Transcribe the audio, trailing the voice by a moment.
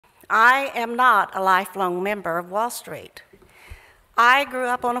I am not a lifelong member of Wall Street. I grew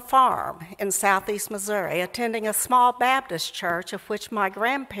up on a farm in southeast Missouri, attending a small Baptist church of which my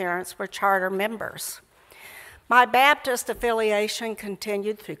grandparents were charter members. My Baptist affiliation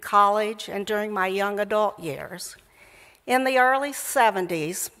continued through college and during my young adult years. In the early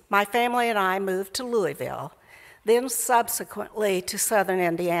 70s, my family and I moved to Louisville, then subsequently to southern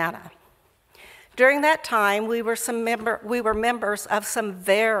Indiana. During that time, we were members of some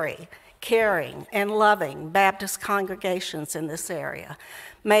very caring and loving Baptist congregations in this area,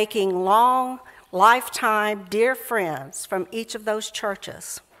 making long, lifetime, dear friends from each of those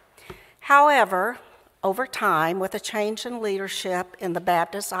churches. However, over time, with a change in leadership in the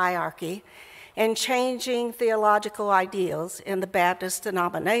Baptist hierarchy and changing theological ideals in the Baptist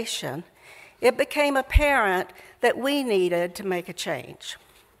denomination, it became apparent that we needed to make a change.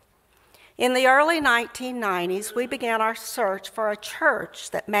 In the early 1990s, we began our search for a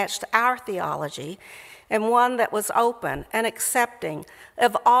church that matched our theology and one that was open and accepting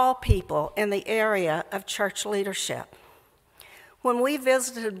of all people in the area of church leadership. When we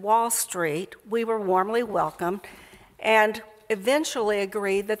visited Wall Street, we were warmly welcomed and eventually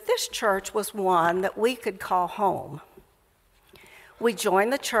agreed that this church was one that we could call home. We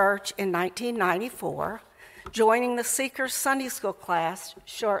joined the church in 1994, joining the Seekers Sunday School class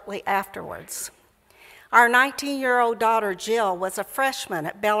shortly afterwards. Our 19-year-old daughter, Jill, was a freshman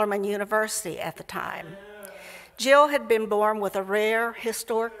at Bellarmine University at the time. Jill had been born with a rare,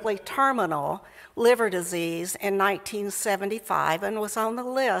 historically terminal liver disease in 1975 and was on the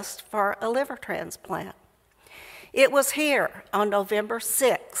list for a liver transplant. It was here on November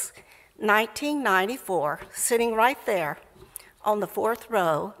 6, 1994, sitting right there on the fourth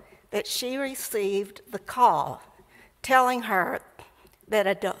row, that she received the call telling her that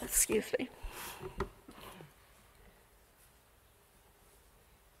a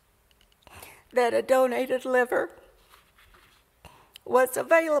donated liver was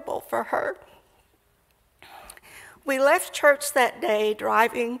available for her. We left church that day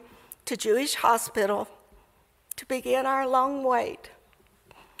driving to Jewish Hospital to begin our long wait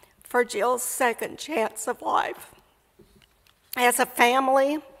for Jill's second chance of life. As a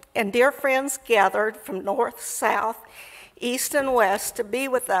family and dear friends gathered from north, south, east, and west to be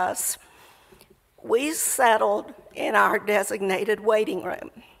with us, we settled in our designated waiting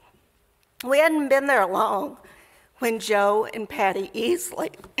room. We hadn't been there long when Joe and Patty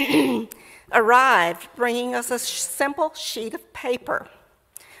Easley arrived, bringing us a simple sheet of paper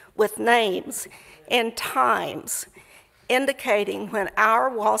with names and times indicating when our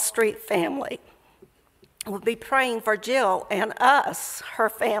Wall Street family would be praying for Jill and us, her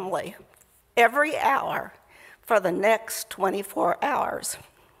family, every hour for the next 24 hours.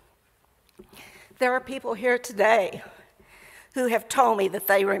 There are people here today who have told me that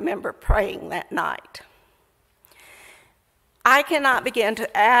they remember praying that night. I cannot begin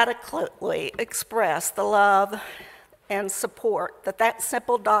to adequately express the love and support that that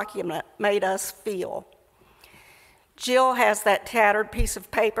simple document made us feel. Jill has that tattered piece of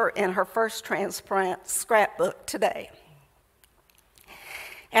paper in her first transplant scrapbook today.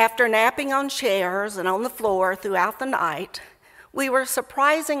 After napping on chairs and on the floor throughout the night, we were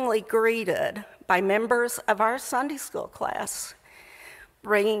surprisingly greeted by members of our Sunday school class,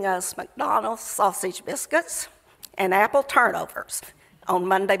 bringing us McDonald's sausage biscuits and apple turnovers on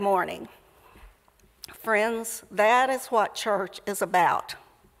Monday morning. Friends, that is what church is about: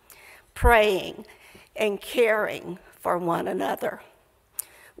 praying and caring for one another.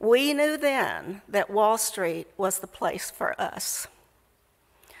 We knew then that Wall Street was the place for us.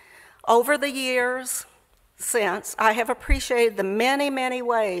 Over the years since, I have appreciated the many, many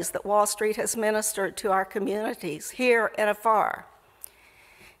ways that Wall Street has ministered to our communities here and afar.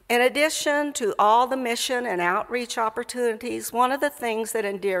 In addition to all the mission and outreach opportunities, one of the things that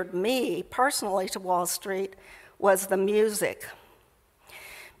endeared me personally to Wall Street was the music.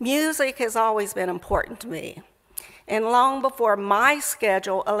 Music has always been important to me, and long before my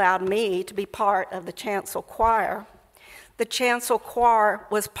schedule allowed me to be part of the chancel choir, the chancel choir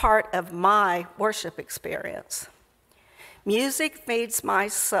was part of my worship experience. Music feeds my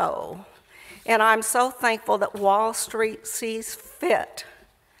soul, and I'm so thankful that Wall Street sees fit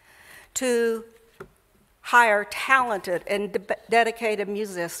to hire talented and dedicated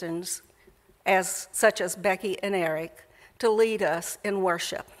musicians such as Becky and Eric to lead us in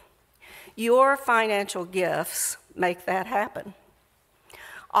worship. Your financial gifts make that happen.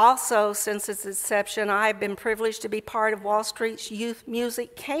 Also, since its inception, I've been privileged to be part of Wall Street's youth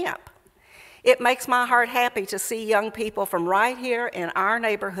music camp. It makes my heart happy to see young people from right here in our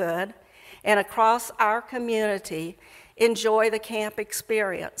neighborhood and across our community enjoy the camp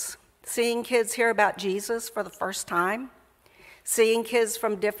experience, seeing kids hear about Jesus for the first time, seeing kids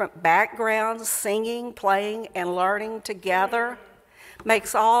from different backgrounds singing, playing, and learning together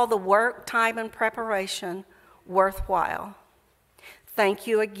makes all the work, time, and preparation worthwhile. Thank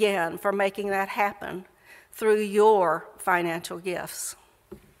you again for making that happen through your financial gifts.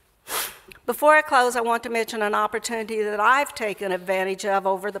 Before I close, I want to mention an opportunity that I've taken advantage of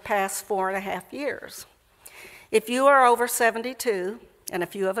over the past 4.5 years. If you are over 72, and a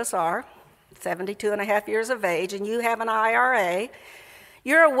few of us are, 72.5 years of age, and you have an IRA,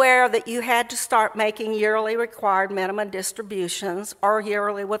 you're aware that you had to start making yearly required minimum distributions or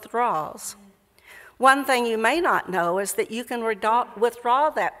yearly withdrawals. One thing you may not know is that you can withdraw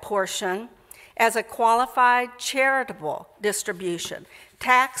that portion as a qualified charitable distribution,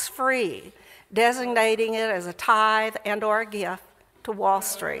 tax-free, designating it as a tithe and/or a gift to Wall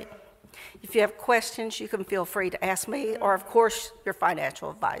Street. If you have questions, you can feel free to ask me or, of course, your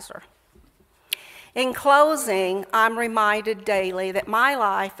financial advisor. In closing, I'm reminded daily that my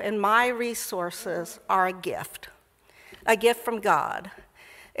life and my resources are a gift from God,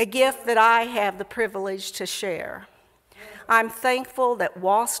 a gift that I have the privilege to share. I'm thankful that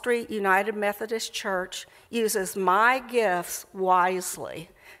Wall Street United Methodist Church uses my gifts wisely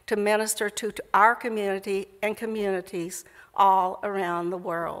to minister to our community and communities all around the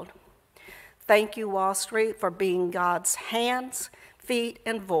world. Thank you, Wall Street, for being God's hands, feet,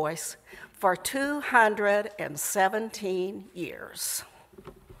 and voice for 217 years.